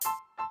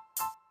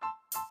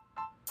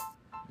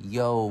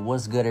Yo,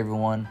 what's good,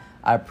 everyone?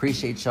 I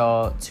appreciate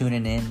y'all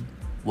tuning in.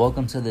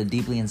 Welcome to the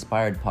Deeply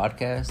Inspired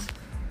podcast.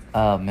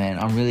 Man,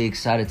 I'm really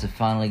excited to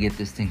finally get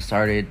this thing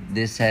started.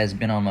 This has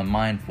been on my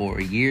mind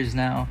for years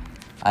now.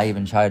 I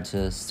even tried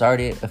to start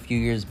it a few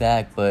years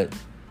back, but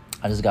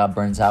I just got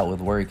burnt out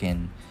with work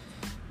and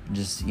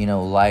just,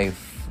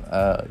 life.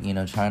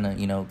 Trying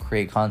to,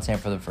 create content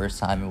for the first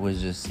time. It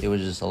was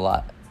just a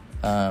lot.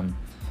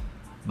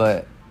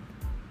 But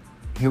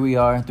here we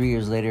are 3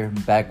 years later,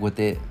 back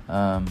with it.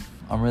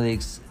 I'm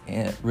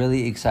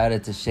really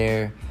excited to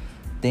share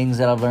things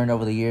that I've learned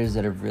over the years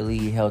that have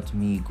really helped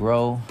me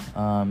grow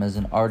as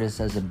an artist,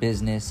 as a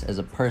business, as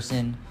a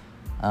person.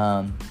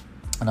 And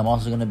I'm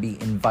also going to be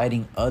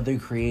inviting other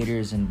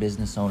creators and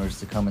business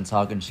owners to come and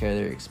talk and share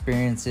their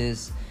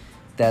experiences.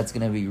 That's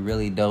going to be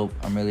really dope.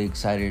 I'm really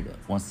excited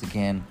once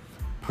again.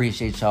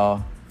 Appreciate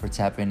y'all for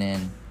tapping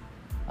in.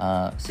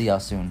 See y'all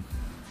soon.